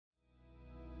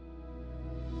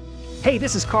Hey,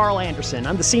 this is Carl Anderson.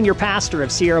 I'm the senior pastor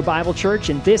of Sierra Bible Church,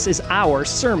 and this is our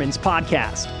Sermons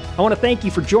Podcast. I want to thank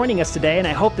you for joining us today, and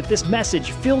I hope that this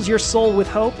message fills your soul with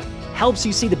hope, helps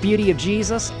you see the beauty of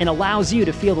Jesus, and allows you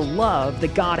to feel the love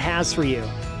that God has for you.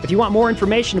 If you want more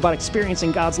information about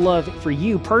experiencing God's love for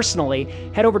you personally,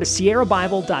 head over to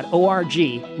sierrabible.org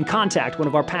and contact one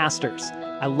of our pastors.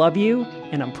 I love you,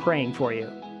 and I'm praying for you.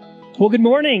 Well, good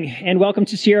morning and welcome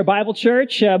to Sierra Bible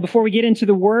Church. Before we get into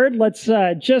the Word, let's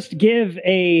just give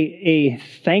a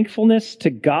thankfulness to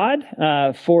God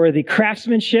for the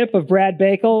craftsmanship of Brad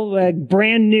Bakel, a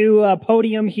brand new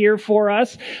podium here for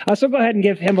us. So go ahead and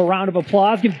give him a round of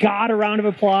applause. Give God a round of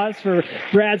applause for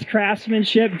Brad's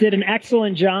craftsmanship. Did an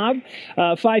excellent job.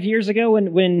 5 years ago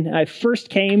when I first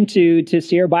came to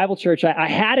Sierra Bible Church, I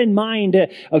had in mind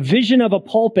a vision of a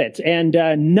pulpit, and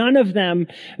none of them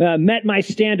met my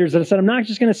standards. I said, I'm not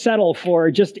just going to settle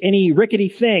for just any rickety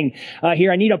thing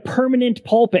here. I need a permanent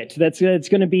pulpit that's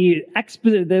going to be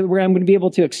where I'm going to be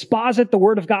able to exposit the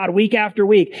Word of God week after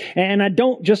week. And I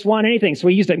don't just want anything. So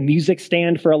we used a music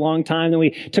stand for a long time. Then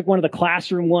we took one of the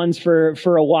classroom ones for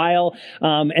a while.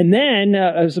 And then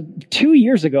it was 2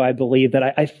 years ago, I believe,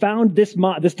 that I found this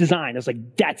design. I was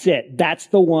like, that's it. That's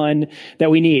the one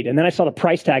that we need. And then I saw the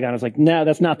price tag on it. I was like, no,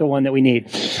 that's not the one that we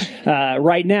need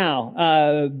right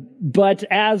now. But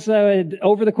as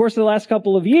over the course of the last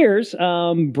couple of years,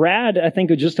 Brad, I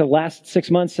think just the last 6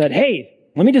 months, said, hey,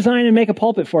 let me design and make a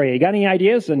pulpit for you. You got any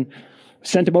ideas? And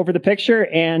sent him over the picture,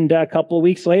 and a couple of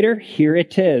weeks later, here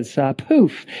it is.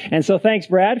 Poof. And so thanks,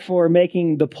 Brad, for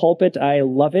making the pulpit. I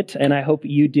love it, and I hope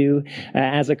you do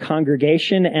as a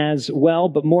congregation as well.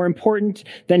 But more important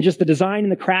than just the design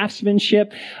and the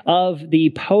craftsmanship of the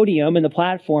podium and the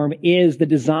platform is the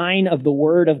design of the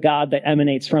Word of God that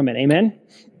emanates from it. Amen?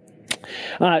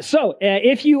 So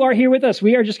if you are here with us,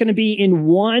 we are just going to be in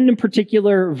one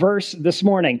particular verse this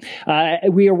morning.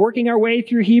 We are working our way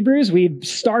through Hebrews. We've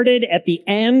started at the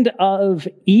end of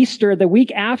Easter, the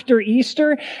week after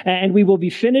Easter, and we will be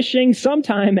finishing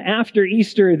sometime after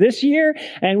Easter this year.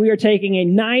 And we are taking a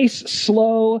nice,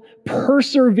 slow,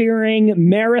 persevering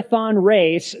marathon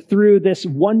race through this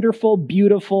wonderful,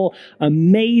 beautiful,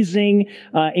 amazing,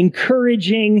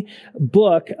 encouraging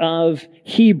book of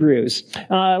Hebrews.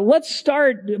 Let me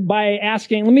start by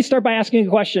asking a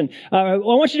question. I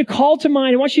want you to call to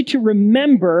mind, I want you to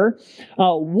remember,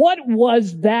 what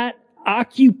was that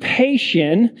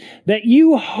occupation that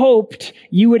you hoped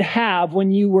you would have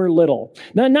when you were little?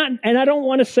 And I don't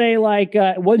want to say like,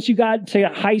 once you got to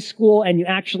high school and you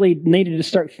actually needed to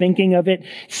start thinking of it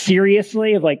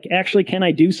seriously, of like, actually, can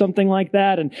I do something like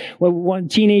that? And when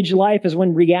teenage life is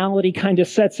when reality kind of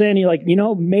sets in. You're like,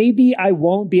 maybe I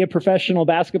won't be a professional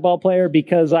basketball player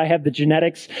because I have the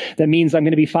genetics that means I'm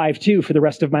going to be 5'2" for the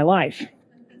rest of my life.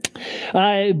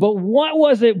 But what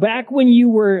was it back when you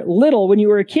were little, when you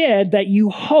were a kid, that you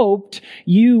hoped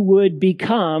you would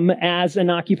become as an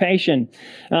occupation?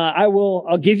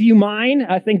 I'll give you mine.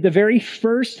 I think the very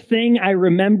first thing I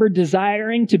remember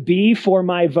desiring to be for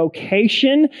my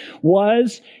vocation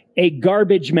was a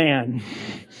garbage man.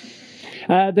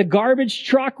 The garbage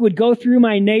truck would go through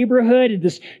my neighborhood,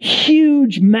 this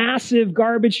huge, massive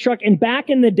garbage truck. And back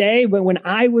in the day, when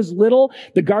I was little,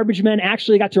 the garbage men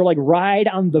actually got to ride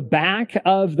on the back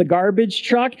of the garbage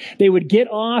truck. They would get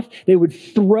off, they would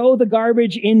throw the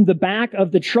garbage in the back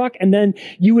of the truck, and then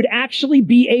you would actually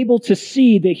be able to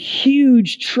see the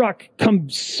huge truck come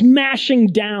smashing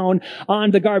down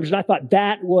on the garbage. And I thought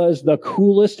that was the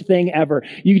coolest thing ever.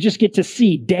 You just get to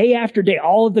see day after day,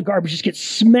 all of the garbage just gets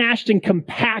smashed and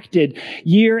compacted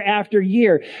year after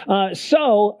year.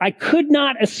 So I could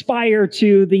not aspire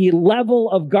to the level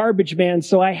of garbage man,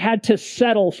 so I had to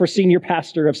settle for senior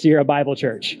pastor of Sierra Bible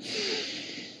Church.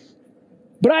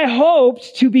 But I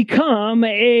hoped to become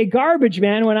a garbage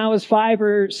man when I was 5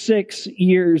 or 6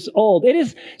 years old. It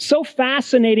is so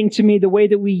fascinating to me the way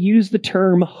that we use the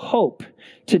term hope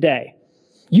today.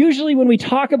 Usually when we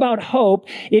talk about hope,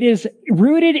 it is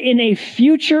rooted in a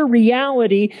future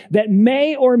reality that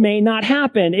may or may not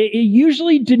happen. It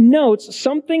usually denotes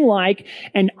something like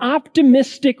an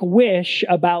optimistic wish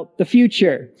about the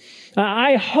future.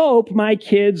 I hope my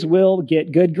kids will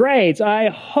get good grades. I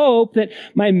hope that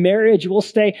my marriage will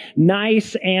stay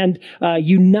nice and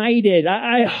united.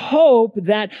 I hope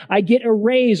that I get a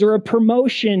raise or a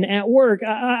promotion at work.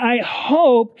 I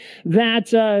hope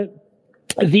that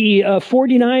the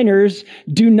 49ers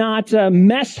do not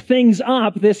mess things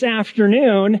up this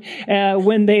afternoon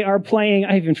when they are playing.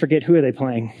 I even forget, who are they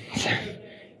playing?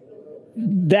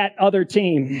 That other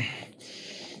team.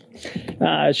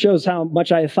 Shows how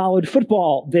much I followed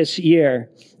football this year.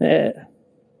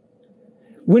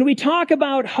 When we talk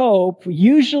about hope,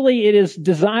 usually it is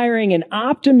desiring an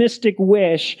optimistic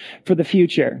wish for the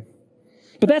future.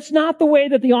 But that's not the way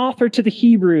that the author to the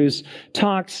Hebrews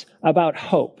talks about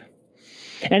hope.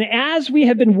 And as we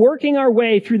have been working our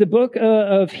way through the book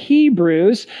of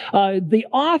Hebrews, the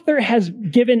author has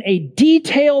given a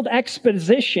detailed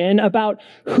exposition about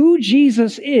who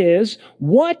Jesus is,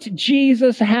 what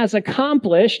Jesus has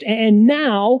accomplished, and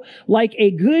now, like a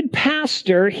good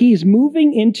pastor, he's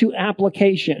moving into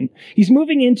application. He's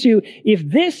moving into, if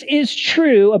this is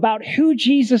true about who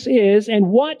Jesus is and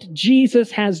what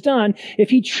Jesus has done, if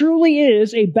he truly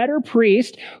is a better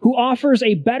priest who offers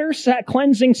a better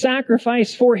cleansing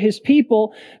sacrifice for his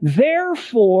people,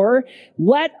 therefore,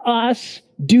 let us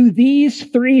do these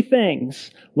three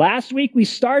things. Last week, we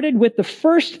started with the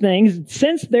first thing.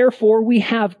 Since, therefore, we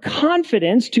have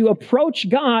confidence to approach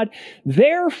God,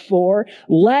 therefore,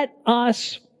 let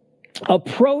us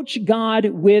approach God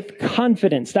with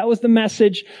confidence. That was the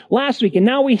message last week. And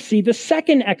now we see the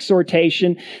second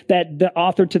exhortation that the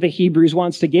author to the Hebrews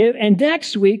wants to give. And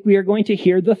next week, we are going to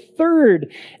hear the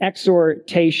third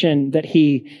exhortation that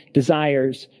he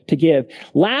desires to give.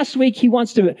 Last week, he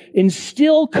wants to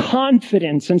instill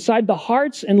confidence inside the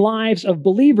hearts and lives of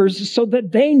believers so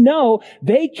that they know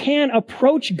they can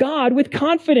approach God with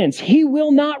confidence. He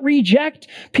will not reject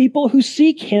people who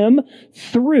seek him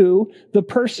through the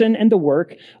person and the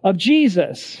work of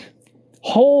Jesus.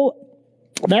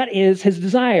 That is his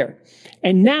desire.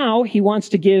 And now he wants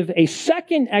to give a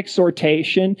second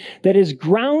exhortation that is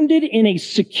grounded in a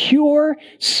secure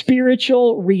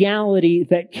spiritual reality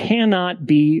that cannot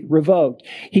be revoked.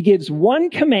 He gives one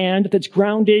command that's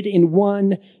grounded in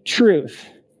one truth.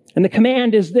 And the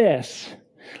command is this: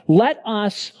 let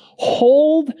us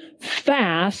hold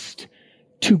fast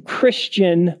to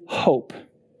Christian hope.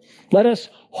 Let us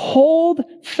hold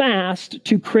fast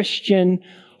to Christian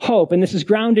hope. And this is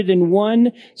grounded in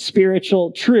one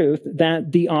spiritual truth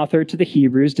that the author to the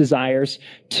Hebrews desires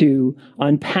to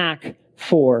unpack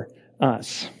for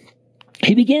us.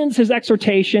 He begins his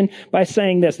exhortation by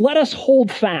saying this: let us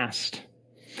hold fast.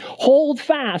 Hold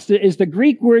fast is the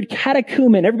Greek word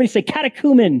katechumene. Everybody say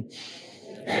katechumene.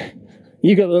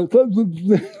 You go,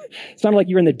 it sounded like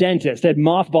you were in the dentist. It had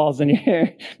mothballs in your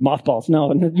hair. Mothballs.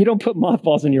 No, you don't put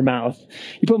mothballs in your mouth.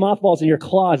 You put mothballs in your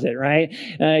closet, right?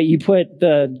 You put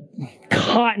the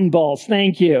cotton balls.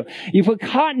 Thank you. You put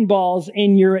cotton balls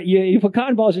in your, you put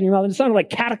cotton balls in your mouth. And it sounded like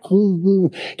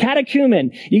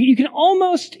catechumen. You can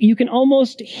almost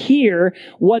hear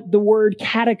what the word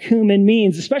catechumen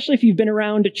means, especially if you've been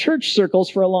around church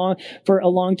circles for a long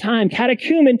time.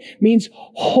 Catechumen means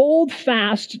hold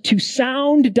fast to sound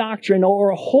doctrine,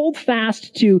 or hold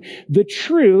fast to the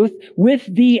truth with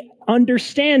the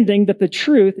understanding that the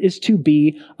truth is to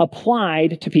be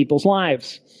applied to people's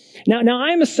lives. Now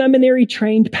I'm a seminary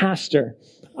trained pastor.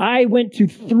 I went through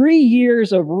 3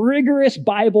 years of rigorous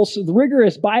Bible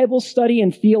study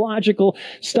and theological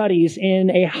studies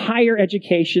in a higher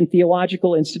education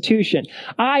theological institution.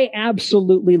 I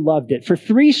absolutely loved it. For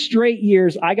 3 straight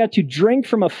years, I got to drink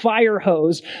from a fire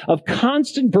hose of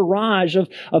constant barrage of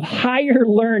higher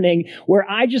learning, where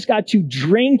I just got to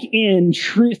drink in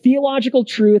theological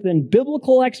truth and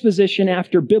biblical exposition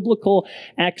after biblical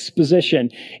exposition.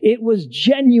 It was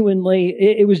genuinely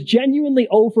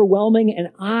overwhelming, and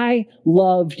I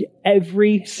loved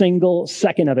every single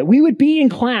second of it. We would be in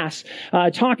class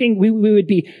we would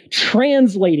be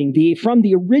translating from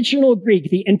the original Greek,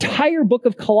 the entire book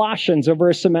of Colossians over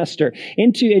a semester,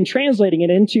 and translating it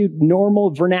into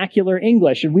normal vernacular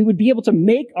English. And we would be able to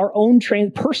make our own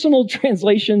personal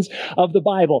translations of the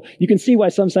Bible. You can see why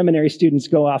some seminary students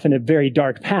go off in a very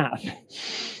dark path,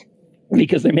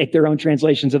 because they make their own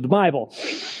translations of the Bible.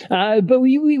 But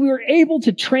we were able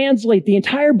to translate the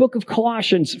entire book of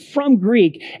Colossians from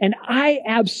Greek, and I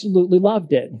absolutely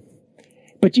loved it.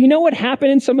 But do you know what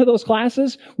happened in some of those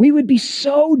classes? We would be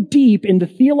so deep in the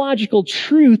theological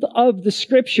truth of the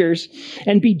scriptures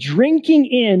and be drinking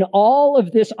in all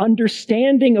of this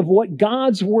understanding of what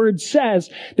God's word says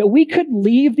that we could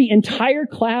leave the entire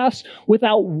class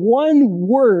without one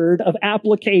word of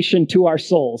application to our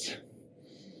souls.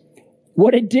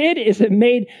 What it did is it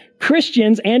made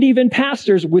Christians and even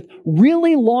pastors with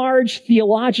really large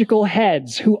theological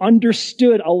heads who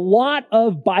understood a lot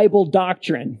of Bible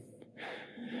doctrine.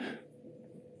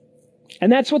 And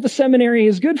that's what the seminary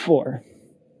is good for.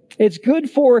 It's good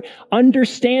for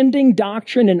understanding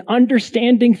doctrine and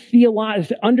understanding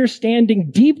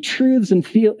deep truths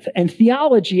and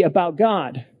theology about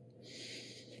God.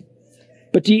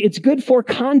 But it's good for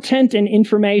content and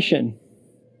information.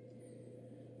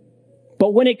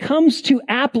 But when it comes to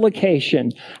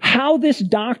application, how this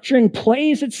doctrine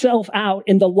plays itself out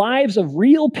in the lives of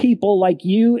real people like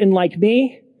you and like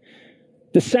me,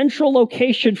 the central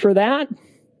location for that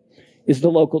is the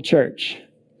local church.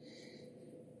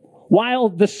 While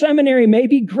the seminary may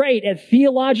be great at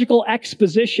theological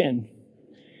exposition,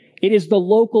 it is the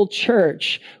local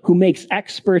church who makes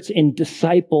experts and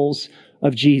disciples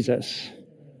of Jesus.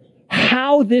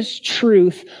 How this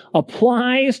truth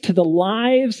applies to the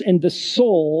lives and the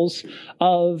souls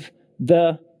of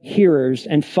the hearers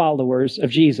and followers of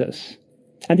Jesus.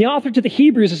 And the author to the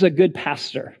Hebrews is a good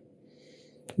pastor.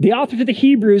 The author to the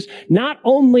Hebrews not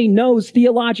only knows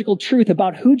theological truth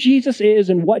about who Jesus is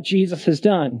and what Jesus has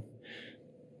done,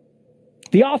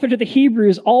 the author to the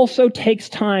Hebrews also takes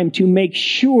time to make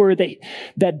sure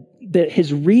that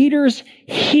his readers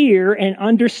hear and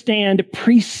understand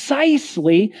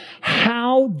precisely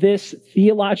how this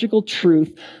theological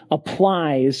truth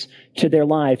applies to their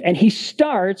life. And he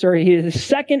starts, or his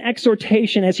second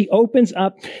exhortation as he opens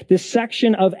up this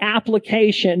section of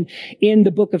application in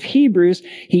the book of Hebrews,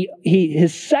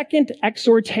 his second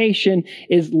exhortation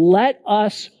is, let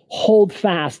us hold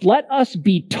fast. Let us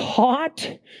be taught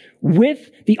with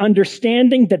the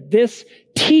understanding that this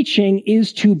teaching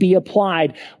is to be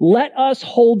applied. Let us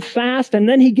hold fast. And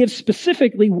then he gives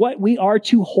specifically what we are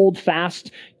to hold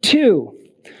fast to.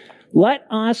 Let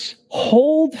us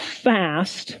hold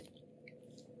fast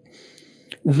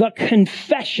the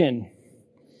confession.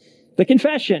 The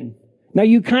confession. Now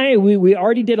we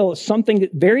already did something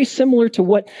very similar to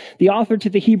what the author to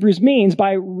the Hebrews means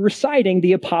by reciting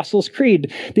the Apostles'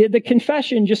 Creed. The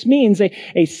confession just means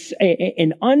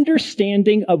an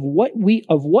understanding of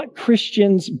what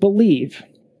Christians believe.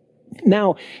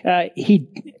 Now,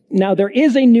 there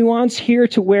is a nuance here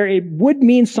to where it would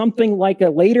mean something like a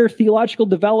later theological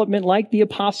development like the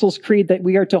Apostles' Creed that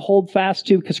we are to hold fast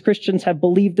to because Christians have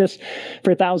believed this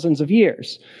for thousands of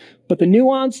years. But the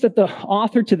nuance that the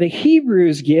author to the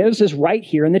Hebrews gives is right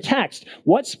here in the text.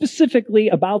 What specifically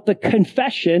about the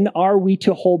confession are we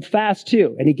to hold fast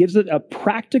to? And he gives it a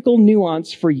practical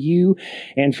nuance for you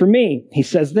and for me. He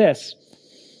says this: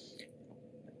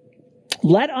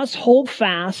 let us hold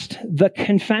fast the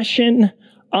confession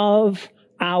of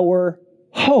our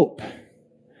hope.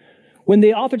 When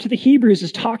the author to the Hebrews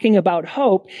is talking about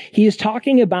hope, he is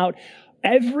talking about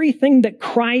everything that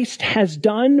Christ has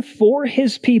done for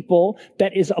his people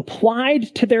that is applied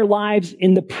to their lives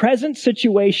in the present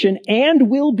situation and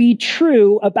will be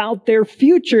true about their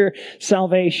future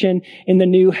salvation in the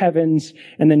new heavens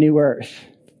and the new earth.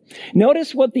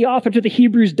 Notice what the author to the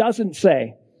Hebrews doesn't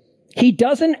say. He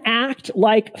doesn't act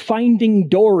like Finding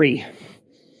Dory.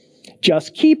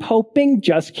 Just keep hoping,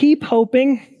 just keep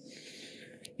hoping.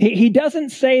 He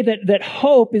doesn't say that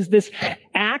hope is this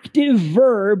active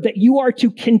verb that you are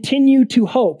to continue to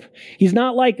hope. He's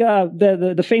not like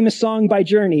the famous song by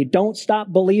Journey, "Don't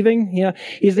Stop Believing." You know,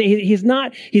 he's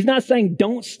not saying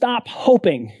don't stop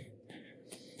hoping.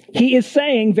 He is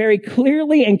saying very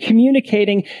clearly and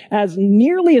communicating as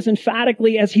nearly as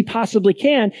emphatically as he possibly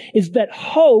can is that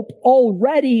hope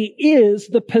already is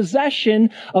the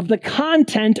possession of the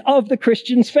content of the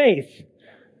Christian's faith.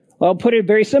 Well, put it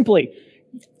very simply.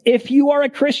 If you are a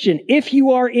Christian, if you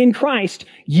are in Christ,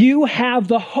 you have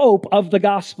the hope of the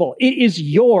gospel. It is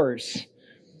yours.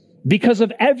 Because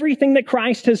of everything that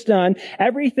Christ has done,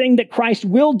 everything that Christ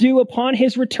will do upon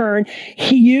his return,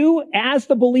 you, as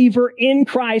the believer in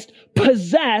Christ,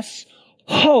 possess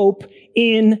hope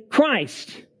in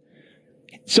Christ.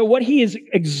 So what he is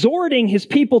exhorting his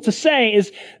people to say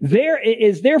is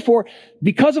therefore,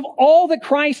 because of all that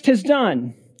Christ has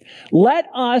done, let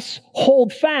us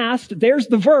hold fast. There's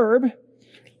the verb.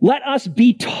 Let us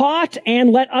be taught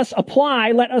and let us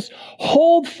apply. Let us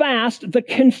hold fast the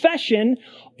confession,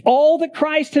 all that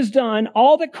Christ has done,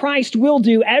 all that Christ will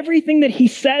do, everything that he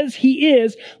says he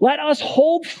is. Let us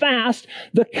hold fast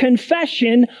the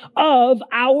confession of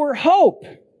our hope.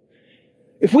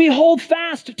 If we hold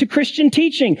fast to Christian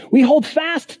teaching, we hold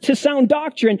fast to sound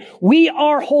doctrine, we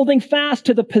are holding fast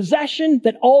to the possession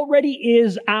that already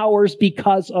is ours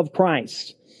because of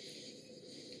Christ.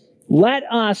 Let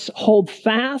us hold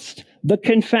fast the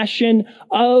confession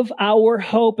of our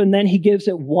hope. And then he gives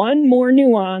it one more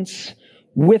nuance: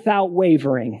 without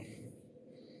wavering.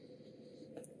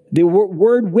 The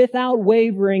word without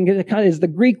wavering is the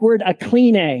Greek word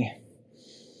akline.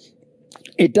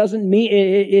 It doesn't mean,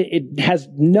 it has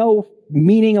no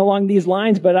meaning along these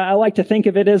lines, but I like to think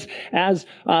of it as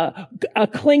a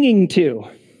clinging to,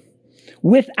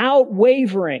 without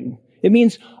wavering. It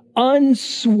means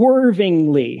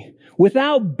unswervingly,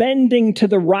 without bending to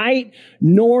the right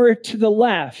nor to the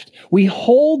left. We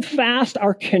hold fast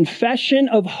our confession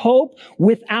of hope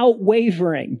without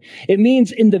wavering. It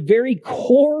means in the very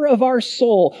core of our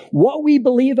soul, what we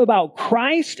believe about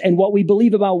Christ and what we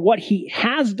believe about what he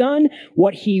has done,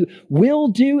 what he will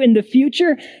do in the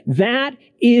future, that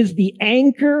is the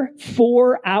anchor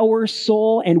for our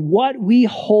soul and what we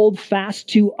hold fast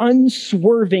to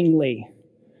unswervingly,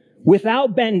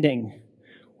 without bending,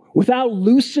 without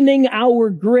loosening our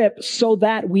grip so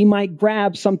that we might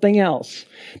grab something else.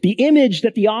 The image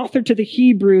that the author to the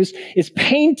Hebrews is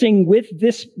painting with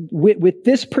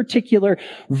this particular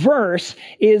verse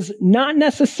is not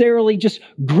necessarily just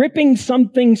gripping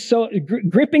something so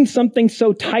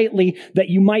tightly that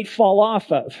you might fall off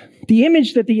of. The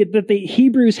image that the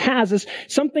Hebrews has is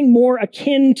something more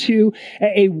akin to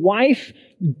a wife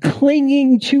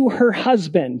clinging to her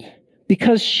husband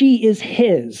because she is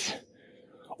his.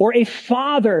 Or a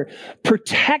father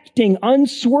protecting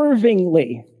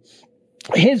unswervingly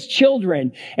his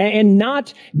children and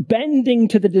not bending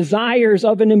to the desires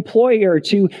of an employer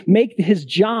to make his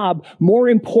job more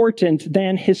important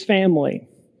than his family.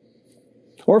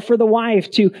 Or for the wife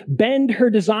to bend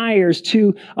her desires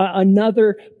to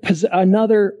another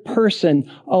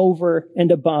person over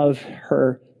and above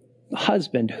her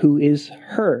husband who is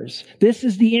hers. This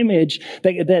is the image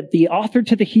that the author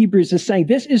to the Hebrews is saying.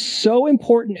 This is so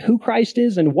important who Christ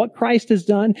is and what Christ has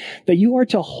done that you are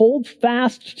to hold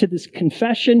fast to this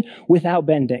confession without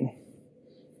bending.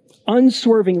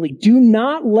 Unswervingly. Do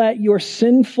not let your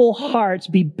sinful hearts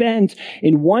be bent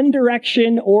in one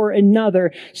direction or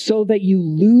another so that you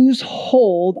lose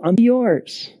hold on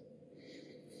yours.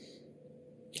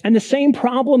 And the same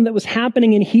problem that was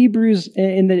happening in Hebrews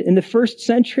in the first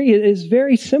century is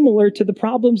very similar to the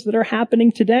problems that are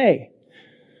happening today.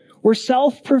 Where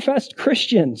self-professed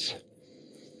Christians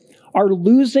are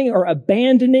losing or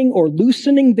abandoning or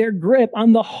loosening their grip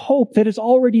on the hope that is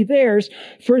already theirs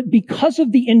because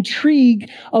of the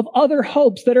intrigue of other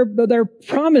hopes that are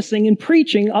promising and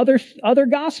preaching other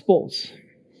gospels.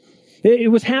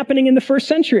 It was happening in the first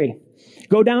century.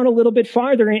 Go down a little bit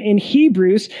farther in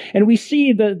Hebrews, and we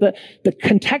see the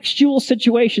contextual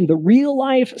situation, the real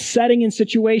life setting and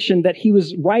situation that he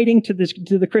was writing to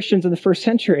the Christians in the first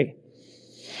century.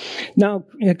 Now,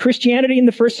 Christianity in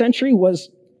the first century was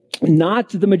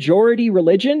not the majority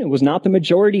religion. It was not the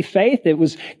majority faith. It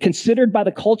was considered by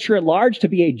the culture at large to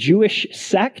be a Jewish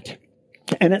sect.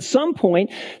 And at some point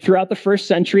throughout the first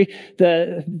century,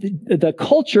 the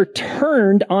culture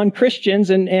turned on Christians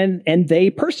and they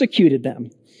persecuted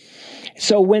them.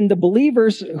 So when the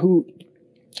believers who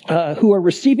are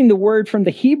receiving the word from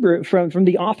from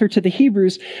the author to the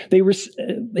Hebrews,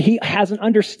 he has an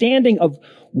understanding of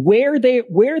where they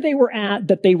were at,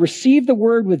 that they received the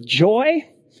word with joy.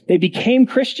 They became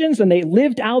Christians and they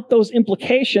lived out those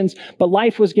implications, but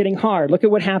life was getting hard. Look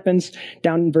at what happens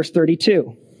down in verse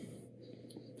 32.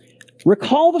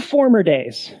 Recall the former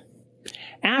days,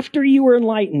 after you were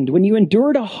enlightened, when you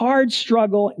endured a hard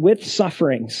struggle with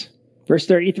sufferings. Verse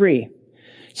 33,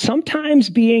 sometimes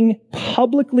being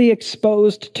publicly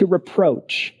exposed to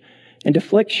reproach and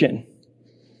affliction,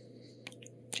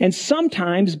 and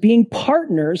sometimes being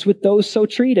partners with those so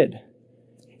treated.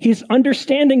 He's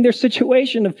understanding their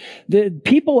situation of the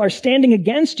people are standing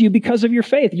against you because of your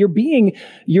faith.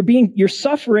 You're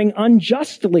suffering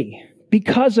unjustly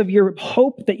because of your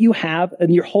hope that you have,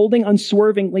 and you're holding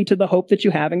unswervingly to the hope that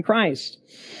you have in Christ.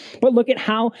 But look at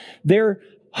how their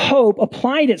hope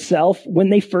applied itself when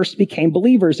they first became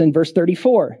believers in verse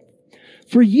 34.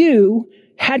 For you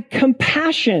had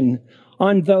compassion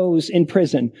on those in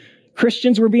prison.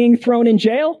 Christians were being thrown in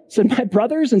jail. Said, my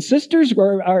brothers and sisters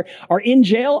are in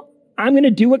jail. I'm going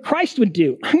to do what Christ would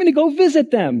do. I'm going to go visit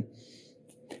them.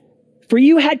 For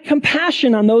you had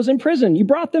compassion on those in prison. You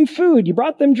brought them food. You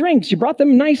brought them drinks. You brought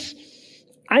them nice,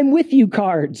 I'm with you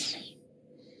cards.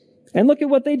 And look at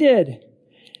what they did.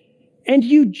 And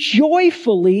you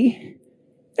joyfully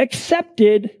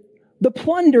accepted the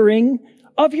plundering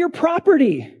of your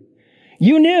property.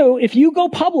 You knew if you go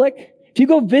public, if you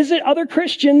go visit other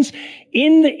Christians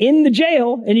in the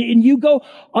jail and you go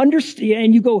understand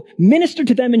and you go minister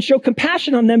to them and show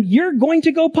compassion on them, you're going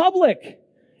to go public.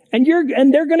 And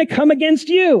they're going to come against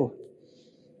you.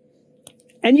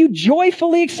 And you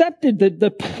joyfully accepted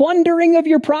the plundering of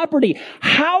your property.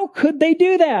 How could they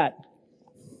do that?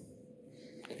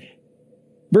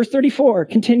 Verse 34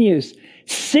 continues,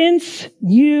 since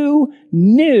you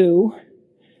knew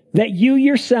that you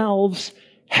yourselves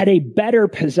had a better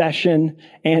possession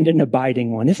and an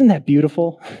abiding one. Isn't that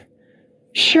beautiful?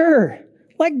 Sure.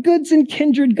 Let goods and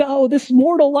kindred go. This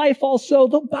mortal life also,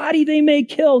 the body they may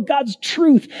kill. God's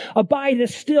truth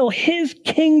abideth still. His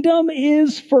kingdom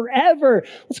is forever.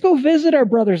 Let's go visit our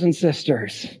brothers and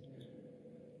sisters.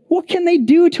 What can they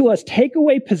do to us? Take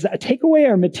away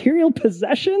our material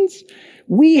possessions?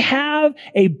 We have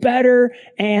a better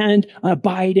and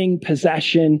abiding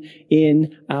possession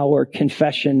in our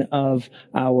confession of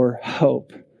our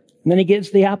hope. And then he gives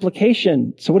the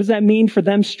application. So what does that mean for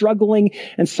them struggling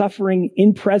and suffering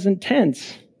in present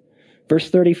tense? Verse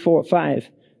 34:5.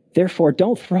 Therefore,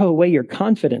 don't throw away your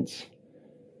confidence.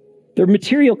 Their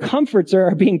material comforts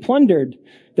are being plundered.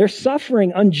 They're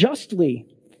suffering unjustly.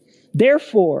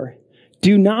 Therefore,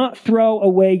 do not throw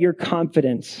away your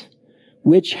confidence,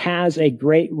 which has a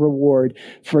great reward,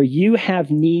 for you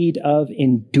have need of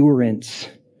endurance,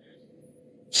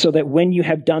 so that when you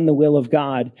have done the will of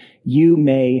God, you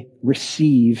may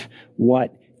receive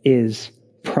what is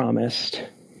promised.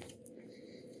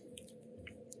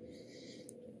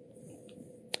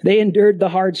 They endured the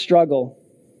hard struggle.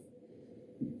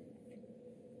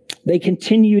 They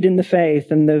continued in the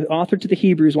faith, and the author to the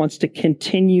Hebrews wants to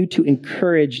continue to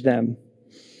encourage them.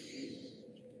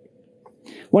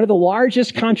 One of the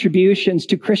largest contributions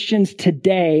to Christians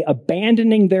today,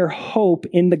 abandoning their hope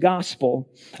in the gospel,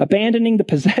 abandoning the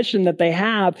possession that they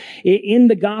have in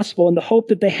the gospel and the hope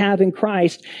that they have in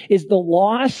Christ, is the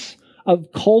loss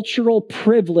of cultural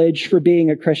privilege for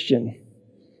being a Christian.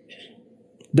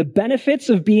 The benefits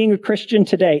of being a Christian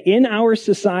today in our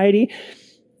society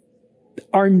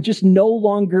are just no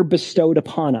longer bestowed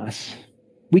upon us.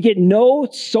 We get no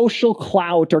social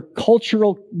clout or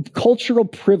cultural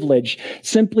privilege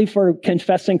simply for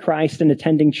confessing Christ and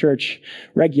attending church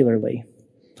regularly.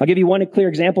 I'll give you one clear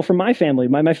example from my family.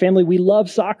 My family, we love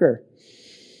soccer.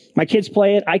 My kids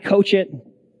play it. I coach it.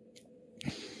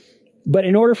 But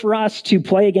in order for us to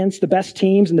play against the best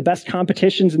teams and the best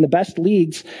competitions and the best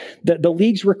leagues, the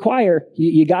leagues require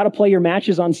you got to play your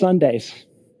matches on Sundays.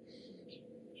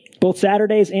 Both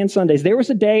Saturdays and Sundays. There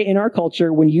was a day in our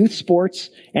culture when youth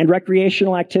sports and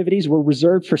recreational activities were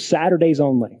reserved for Saturdays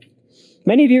only.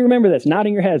 Many of you remember this,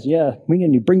 nodding your heads. Yeah, we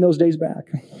need to bring those days back.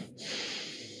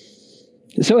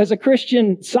 So as a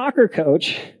Christian soccer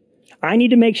coach, I need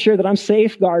to make sure that I'm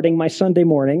safeguarding my Sunday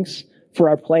mornings for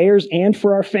our players and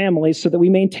for our families so that we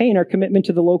maintain our commitment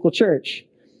to the local church,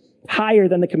 higher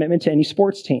than the commitment to any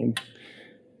sports team.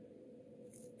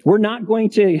 We're not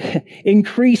going to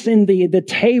increase in the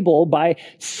table by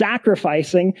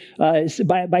sacrificing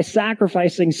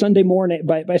Sunday morning,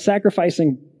 by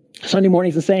sacrificing Sunday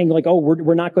mornings and saying like, oh,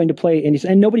 we're not going to play.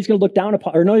 And nobody's going to look down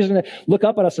upon, or nobody's going to look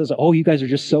up at us and say, oh, you guys are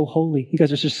just so holy. You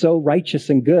guys are just so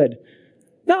righteous and good.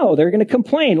 No, they're going to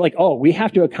complain like, oh, we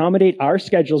have to accommodate our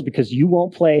schedules because you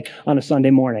won't play on a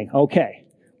Sunday morning. Okay.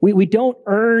 We don't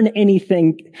earn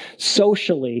anything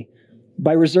socially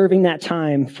by reserving that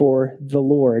time for the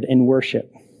Lord in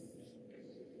worship.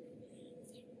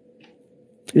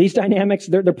 These dynamics,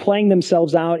 they're playing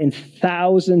themselves out in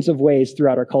thousands of ways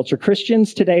throughout our culture.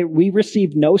 Christians today, we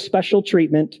receive no special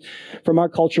treatment from our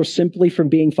culture simply from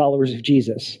being followers of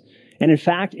Jesus. And in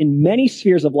fact, in many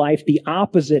spheres of life, the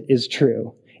opposite is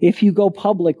true. If you go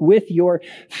public with your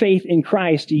faith in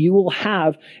Christ, you will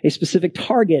have a specific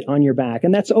target on your back.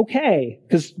 And that's okay,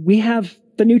 because we have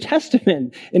the New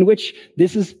Testament in which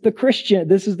this is the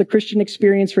Christian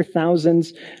experience for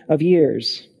thousands of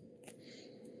years.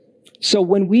 So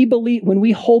when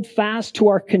we hold fast to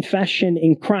our confession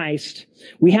in Christ,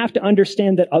 we have to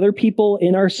understand that other people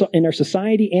in our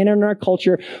society and in our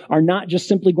culture are not just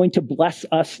simply going to bless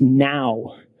us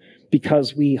now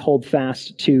because we hold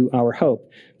fast to our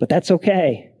hope. But that's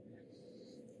okay.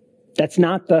 That's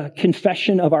not the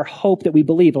confession of our hope that we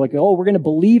believe. Like, oh, we're going to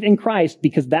believe in Christ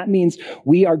because that means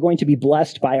we are going to be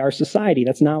blessed by our society.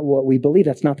 That's not what we believe.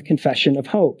 That's not the confession of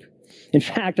hope. In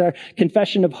fact, our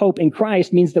confession of hope in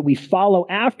Christ means that we follow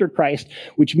after Christ,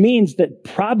 which means that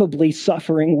probably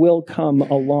suffering will come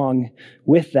along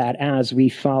with that as we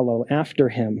follow after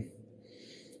him.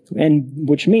 And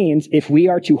which means if we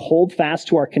are to hold fast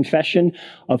to our confession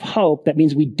of hope, that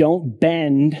means we don't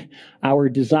bend our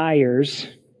desires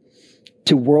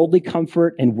to worldly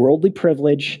comfort and worldly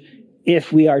privilege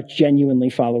if we are genuinely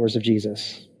followers of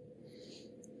Jesus.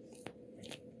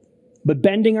 But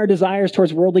bending our desires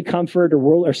towards worldly comfort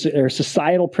or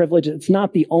societal privilege, it's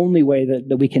not the only way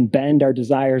that we can bend our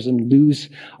desires and lose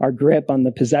our grip on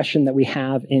the possession that we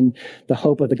have in the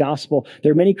hope of the gospel.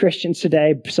 There are many Christians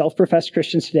today, self-professed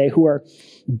Christians today, who are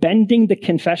bending the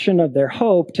confession of their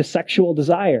hope to sexual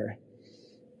desire.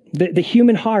 The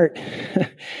human heart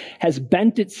has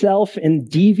bent itself in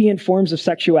deviant forms of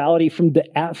sexuality from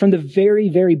the very,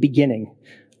 very beginning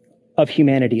of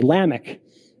humanity. Lamech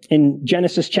in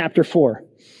Genesis chapter 4.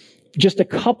 Just a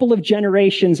couple of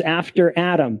generations after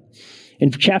Adam.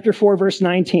 In chapter 4, verse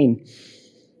 19.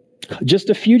 Just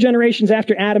a few generations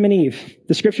after Adam and Eve,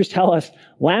 the scriptures tell us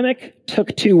Lamech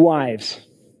took 2 wives.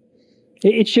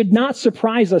 It should not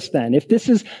surprise us then, if this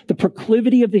is the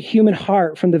proclivity of the human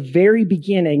heart from the very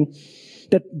beginning,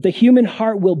 that the human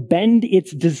heart will bend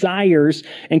its desires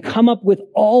and come up with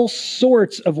all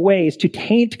sorts of ways to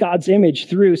taint God's image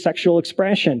through sexual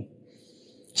expression.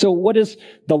 So what does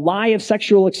the lie of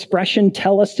sexual expression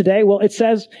tell us today? Well, it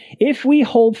says, if we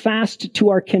hold fast to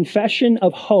our confession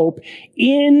of hope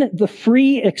in the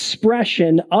free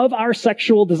expression of our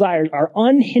sexual desires, our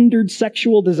unhindered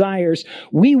sexual desires,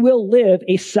 we will live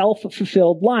a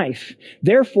self-fulfilled life.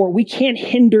 Therefore, we can't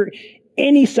hinder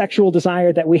any sexual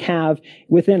desire that we have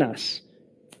within us.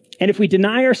 And if we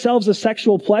deny ourselves of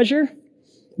sexual pleasure,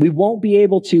 we won't be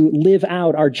able to live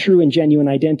out our true and genuine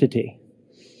identity.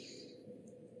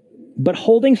 But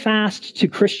holding fast to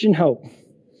Christian hope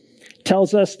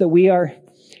tells us that we are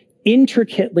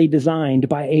intricately designed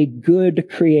by a good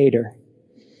Creator.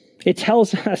 It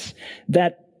tells us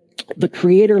that the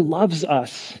Creator loves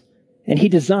us, and He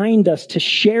designed us to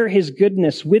share His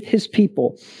goodness with His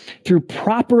people through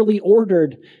properly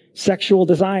ordered sexual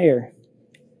desire.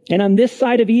 And on this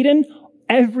side of Eden,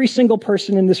 every single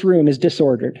person in this room is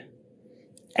disordered.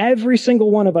 Every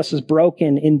single one of us is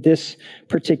broken in this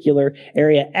particular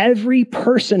area. Every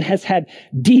person has had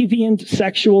deviant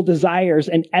sexual desires,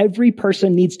 and every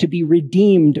person needs to be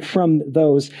redeemed from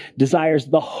those desires.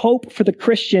 The hope for the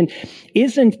Christian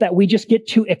isn't that we just get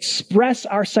to express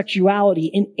our sexuality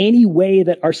in any way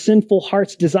that our sinful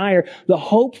hearts desire. The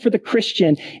hope for the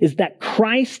Christian is that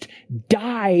Christ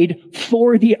died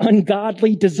for the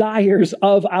ungodly desires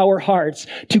of our hearts,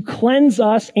 to cleanse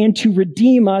us and to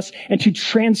redeem us and to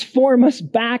transform us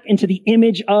back into the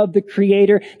image of the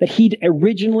Creator that He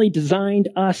originally designed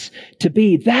us to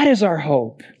be. That is our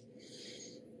hope.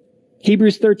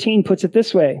 Hebrews 13 puts it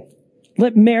this way: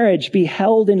 let marriage be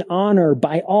held in honor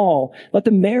by all. Let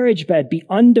the marriage bed be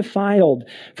undefiled,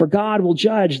 for God will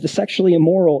judge the sexually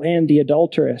immoral and the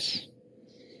adulterous.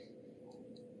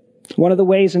 One of the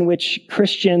ways in which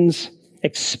Christians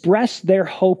express their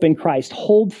hope in Christ,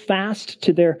 hold fast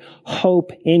to their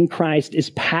hope in Christ,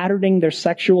 is patterning their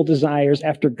sexual desires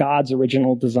after God's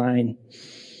original design.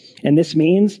 And this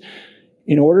means,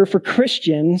 in order for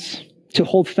Christians to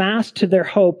hold fast to their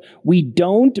hope, we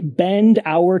don't bend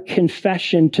our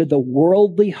confession to the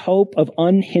worldly hope of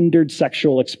unhindered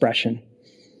sexual expression.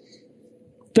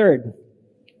 Third,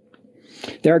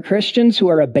 there are Christians who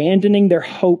are abandoning their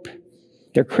hope,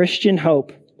 their Christian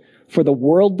hope, for the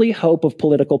worldly hope of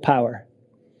political power.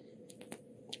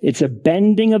 It's a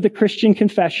bending of the Christian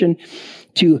confession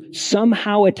to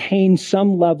somehow attain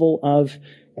some level of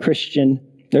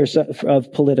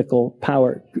of political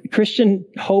power. Christian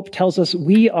hope tells us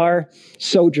we are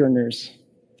sojourners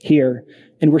here,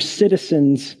 and we're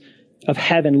citizens of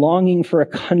heaven, longing for a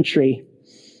country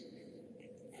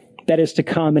that is to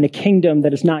come and a kingdom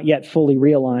that is not yet fully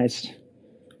realized.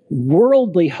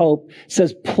 Worldly hope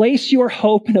says, place your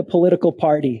hope in a political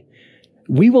party.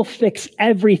 We will fix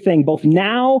everything, both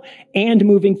now and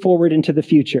moving forward into the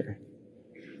future.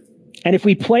 And if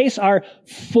we place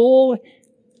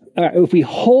if we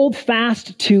hold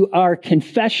fast to our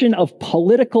confession of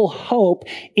political hope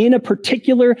in a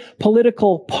particular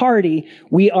political party,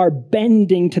 we are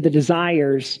bending to the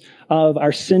desires of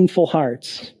our sinful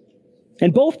hearts.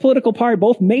 And both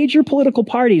major political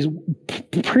parties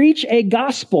preach a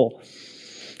gospel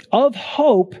of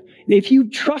hope. If you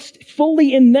trust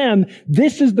fully in them,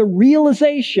 this is the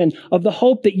realization of the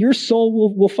hope that your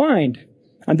soul will find.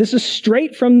 And this is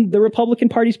straight from the Republican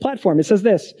Party's platform. It says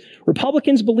this: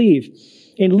 Republicans believe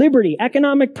in liberty,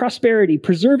 economic prosperity,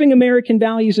 preserving American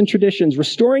values and traditions,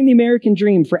 restoring the American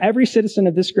dream for every citizen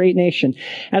of this great nation.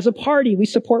 As a party, we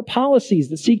support policies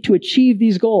that seek to achieve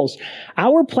these goals.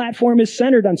 Our platform is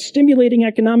centered on stimulating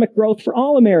economic growth for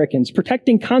all Americans,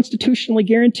 protecting constitutionally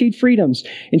guaranteed freedoms,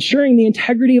 ensuring the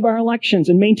integrity of our elections,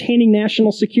 and maintaining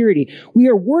national security. We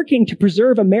are working to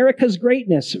preserve America's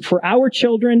greatness for our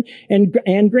children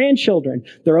and grandchildren.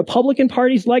 The Republican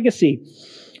Party's legacy: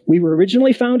 we were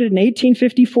originally founded in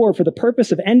 1854 for the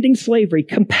purpose of ending slavery,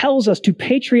 compels us to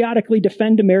patriotically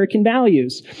defend American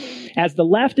values. As the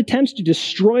left attempts to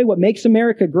destroy what makes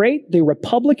America great, the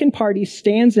Republican Party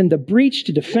stands in the breach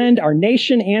to defend our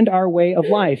nation and our way of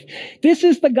life. This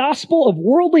is the gospel of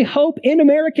worldly hope in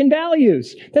American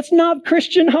values. That's not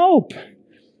Christian hope.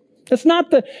 That's not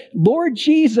the Lord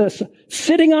Jesus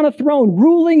sitting on a throne,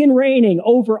 ruling and reigning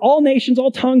over all nations,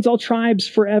 all tongues, all tribes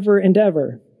forever and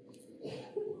ever.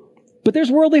 But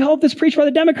there's worldly hope that's preached by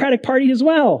the Democratic Party as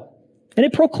well. And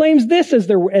it proclaims this as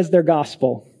their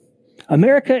gospel.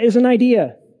 America is an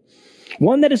idea.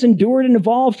 One that has endured and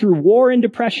evolved through war and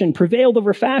depression, prevailed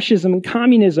over fascism and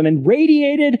communism, and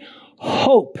radiated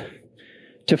hope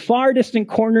to far distant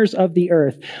corners of the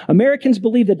earth. Americans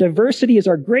believe that diversity is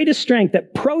our greatest strength,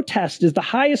 that protest is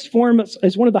one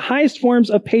of the highest forms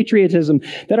of patriotism,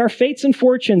 that our fates and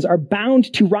fortunes are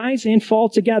bound to rise and fall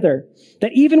together,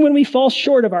 that even when we fall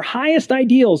short of our highest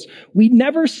ideals, we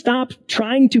never stop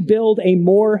trying to build a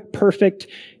more perfect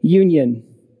union.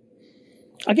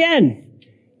 Again,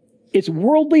 it's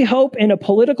worldly hope in a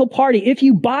political party. If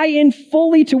you buy in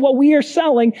fully to what we are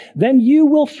selling, then you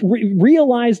will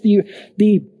realize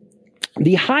the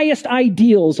highest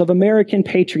ideals of American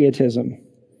patriotism.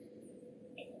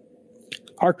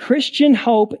 Our Christian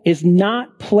hope is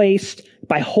not placed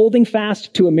by holding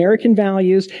fast to American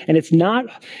values, and it's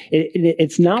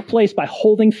not placed by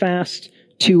holding fast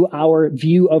to our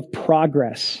view of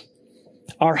progress.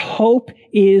 Our hope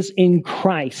is in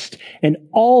Christ and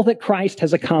all that Christ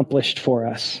has accomplished for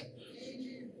us.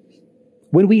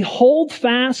 When we hold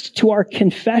fast to our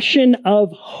confession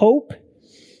of hope,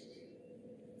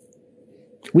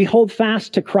 we hold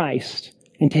fast to Christ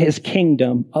and to his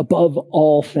kingdom above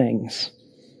all things.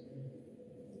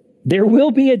 There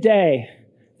will be a day,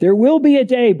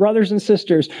 brothers and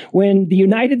sisters, when the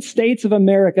United States of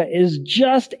America is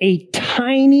just a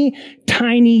tiny,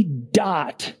 tiny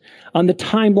dot on the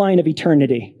timeline of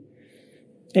eternity.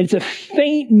 And it's a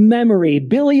faint memory,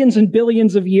 billions and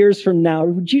billions of years from now.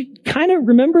 Would you kind of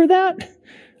remember that?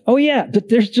 Oh yeah, but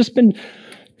there's just been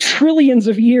trillions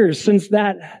of years since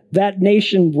that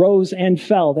nation rose and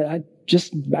fell that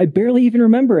I barely even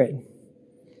remember it.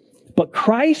 But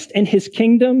Christ and his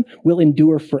kingdom will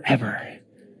endure forever.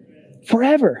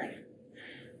 Forever.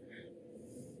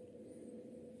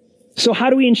 So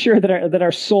how do we ensure that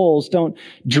our souls don't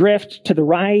drift to the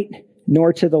right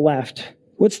nor to the left?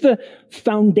 What's the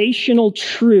foundational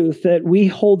truth that we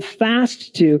hold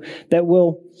fast to that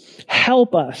will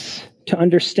help us to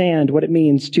understand what it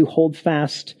means to hold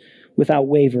fast without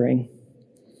wavering?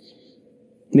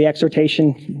 The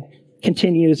exhortation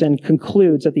continues and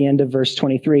concludes at the end of verse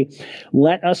 23.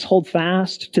 Let us hold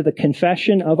fast to the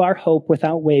confession of our hope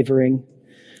without wavering,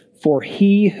 for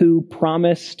he who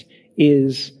promised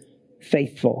is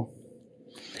faithful.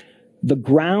 The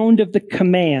ground of the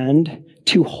command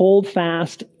to hold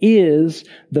fast is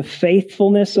the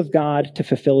faithfulness of God to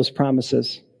fulfill his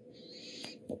promises.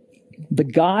 The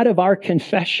God of our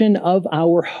confession of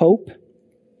our hope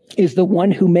is the one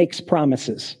who makes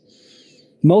promises.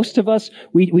 Most of us,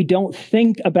 we don't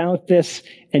think about this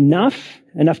enough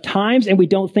times, and we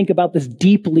don't think about this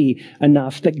deeply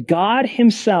enough, that God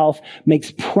himself makes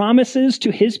promises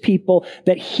to his people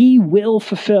that he will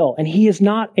fulfill, and he is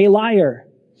not a liar.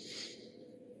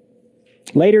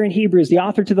 Later in Hebrews, the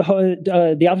author to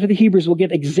the Hebrews will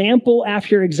give example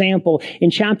after example in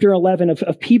chapter 11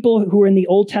 of people who were in the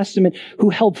Old Testament who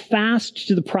held fast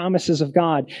to the promises of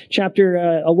God.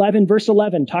 Chapter 11, verse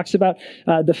 11, talks about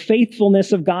the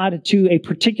faithfulness of God to a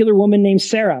particular woman named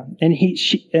Sarah. And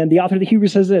the author of the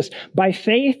Hebrews says this: by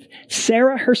faith,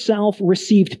 Sarah herself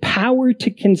received power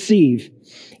to conceive,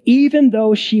 even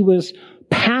though she was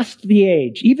past the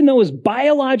age, even though it was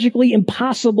biologically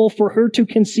impossible for her to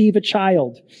conceive a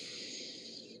child.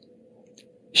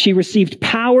 She received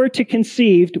power to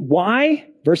conceive. Why?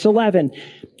 Verse 11,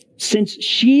 since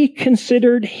she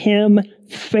considered him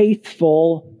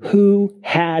faithful who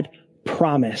had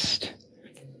promised.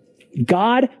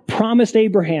 God promised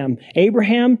Abraham,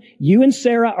 you and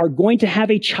Sarah are going to have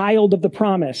a child of the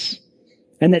promise,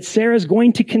 and that Sarah's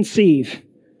going to conceive.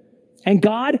 And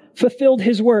God fulfilled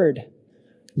his word.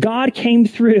 God came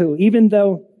through, even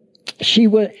though she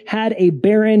had a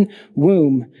barren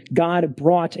womb. God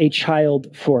brought a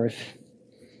child forth.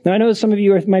 Now, I know some of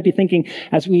you might be thinking,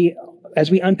 as we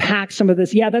unpack some of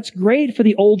this, yeah, that's great for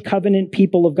the old covenant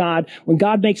people of God, when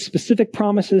God makes specific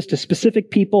promises to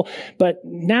specific people, but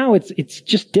now it's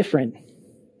just different.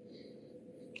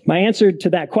 My answer to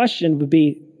that question would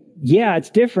be, yeah, it's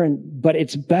different, but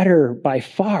it's better by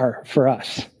far for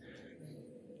us.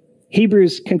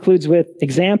 Hebrews concludes with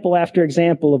example after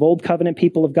example of old covenant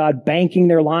people of God banking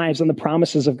their lives on the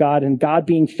promises of God and God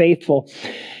being faithful.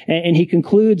 And he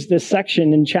concludes this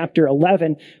section in chapter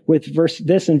 11 with verse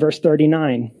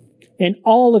 39. And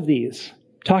all of these,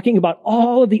 talking about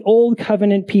all of the old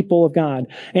covenant people of God,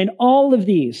 and all of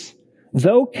these,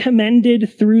 though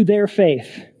commended through their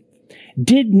faith,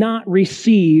 did not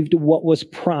receive what was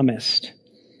promised.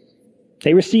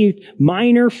 They received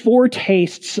minor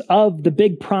foretastes of the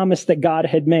big promise that God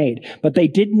had made, but they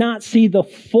did not see the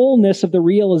fullness of the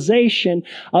realization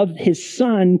of his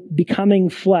Son becoming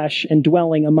flesh and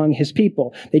dwelling among his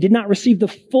people. They did not receive the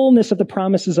fullness of the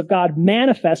promises of God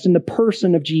manifest in the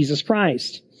person of Jesus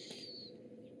Christ.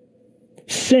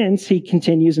 Since, he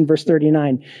continues in verse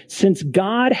 39, since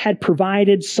God had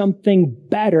provided something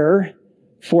better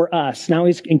for us. Now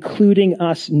he's including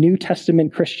us New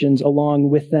Testament Christians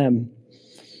along with them.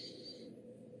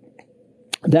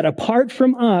 That apart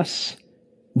from us,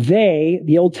 they,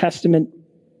 the Old Testament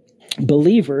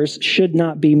believers, should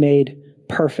not be made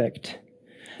perfect.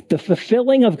 The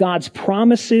fulfilling of God's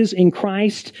promises in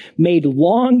Christ, made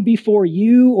long before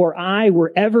you or I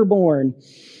were ever born,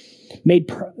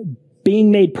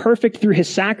 being made perfect through his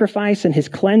sacrifice and his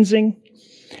cleansing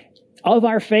of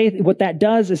our faith. What that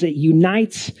does is it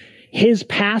unites his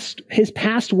past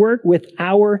work with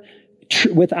our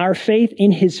faith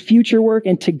in his future work,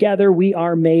 and together we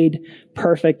are made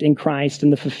perfect in Christ in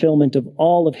the fulfillment of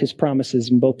all of his promises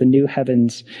in both the new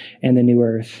heavens and the new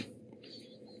earth.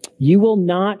 You will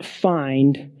not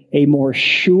find a more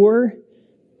sure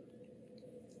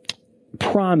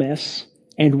promise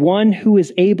and one who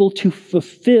is able to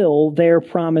fulfill their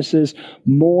promises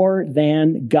more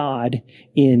than God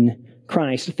in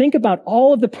Christ. Think about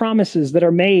all of the promises that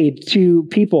are made to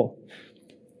people.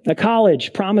 A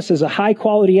college promises a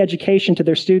high-quality education to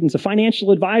their students. A financial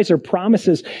advisor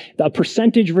promises a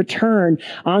percentage return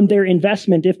on their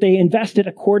investment if they invest it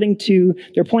according to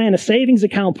their plan. A savings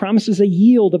account promises a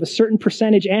yield of a certain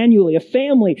percentage annually. A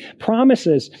family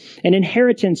promises an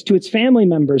inheritance to its family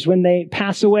members when they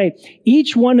pass away.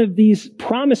 Each one of these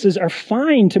promises are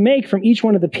fine to make from each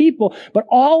one of the people, but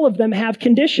all of them have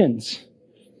conditions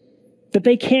that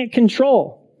they can't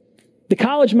control. The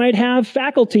college might have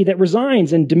faculty that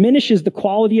resigns and diminishes the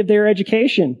quality of their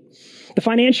education. The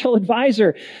financial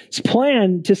advisor's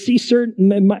plan to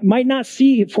might not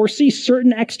foresee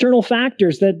certain external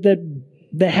factors that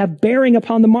have bearing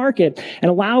upon the market and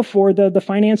allow for the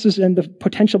finances and the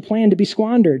potential plan to be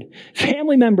squandered.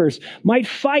 Family members might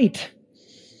fight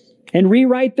and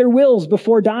rewrite their wills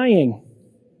before dying.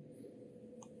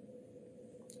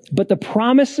 But the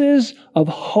promises of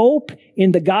hope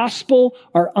in the gospel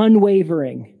are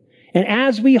unwavering. And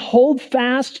as we hold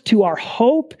fast to our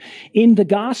hope in the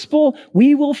gospel,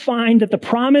 we will find that the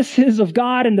promises of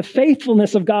God and the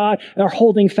faithfulness of God are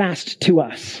holding fast to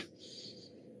us.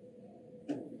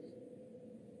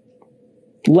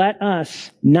 Let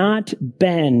us not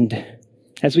bend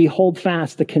as we hold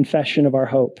fast the confession of our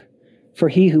hope, for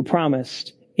he who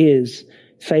promised is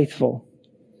faithful.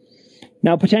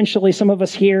 Now, potentially, some of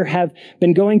us here have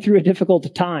been going through a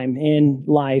difficult time in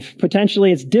life.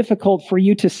 Potentially, it's difficult for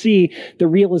you to see the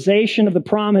realization of the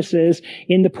promises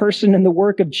in the person and the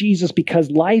work of Jesus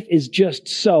because life is just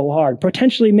so hard.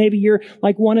 Potentially, maybe you're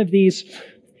like one of these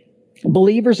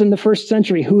believers in the first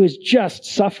century who is just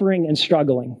suffering and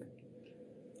struggling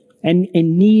and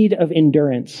in need of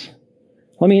endurance.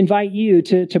 Let me invite you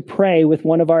to pray with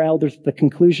one of our elders at the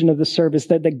conclusion of the service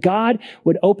that God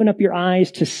would open up your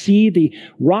eyes to see the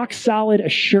rock-solid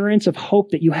assurance of hope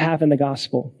that you have in the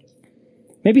gospel.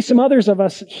 Maybe some others of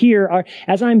us here are,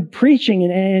 as I'm preaching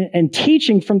and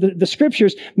teaching from the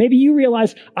scriptures, maybe you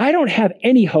realize I don't have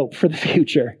any hope for the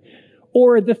future.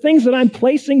 Or the things that I'm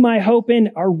placing my hope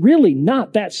in are really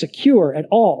not that secure at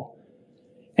all.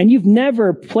 And you've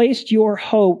never placed your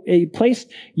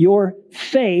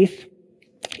faith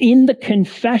in the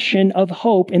confession of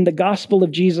hope in the gospel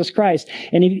of Jesus Christ.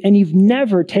 And you've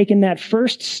never taken that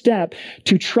first step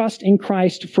to trust in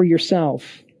Christ for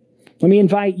yourself. Let me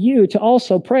invite you to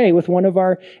also pray with one of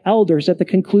our elders at the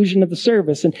conclusion of the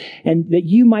service, and that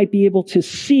you might be able to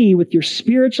see with your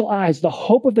spiritual eyes the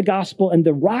hope of the gospel and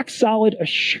the rock-solid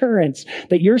assurance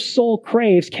that your soul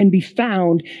craves can be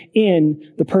found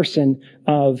in the person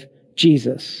of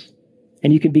Jesus.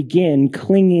 And you can begin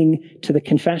clinging to the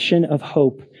confession of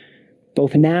hope,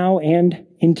 both now and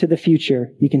into the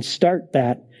future. You can start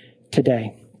that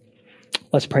today.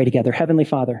 Let's pray together. Heavenly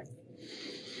Father,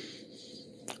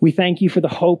 we thank you for the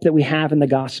hope that we have in the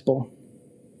gospel.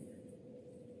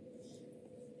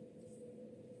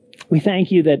 We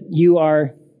thank you that you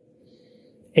are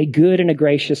a good and a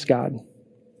gracious God,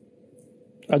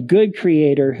 a good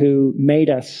creator who made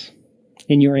us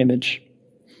in your image.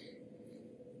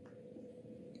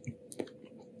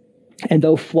 And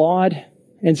though flawed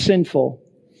and sinful,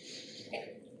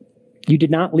 you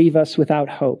did not leave us without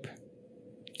hope,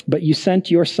 but you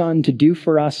sent your Son to do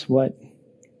for us what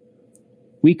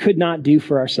we could not do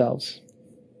for ourselves.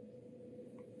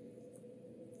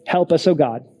 Help us, O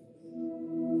God,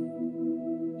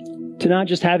 To not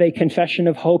just have a confession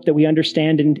of hope that we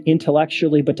understand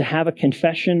intellectually, but to have a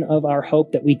confession of our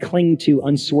hope that we cling to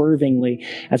unswervingly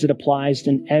as it applies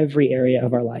in every area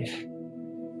of our life.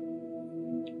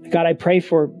 God, I pray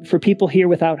for people here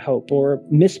without hope or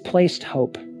misplaced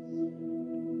hope.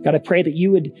 God, I pray that you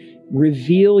would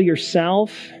reveal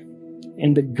yourself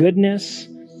and the goodness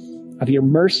of your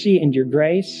mercy and your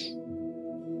grace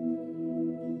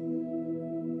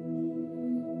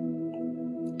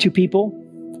to people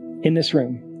in this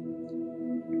room,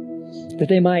 that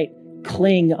they might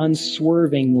cling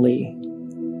unswervingly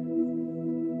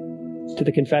to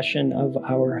the confession of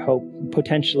our hope,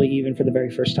 potentially even for the very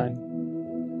first time.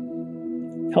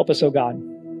 Help us, O God,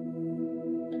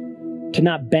 to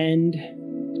not bend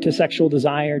to sexual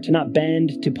desire, to not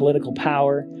bend to political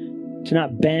power, to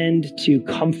not bend to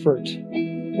comfort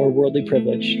or worldly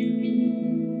privilege,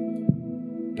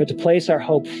 but to place our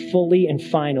hope fully and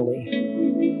finally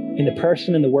in the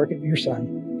person and the work of your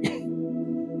Son.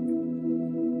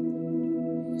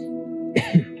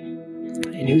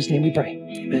 In whose name we pray.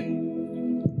 Amen.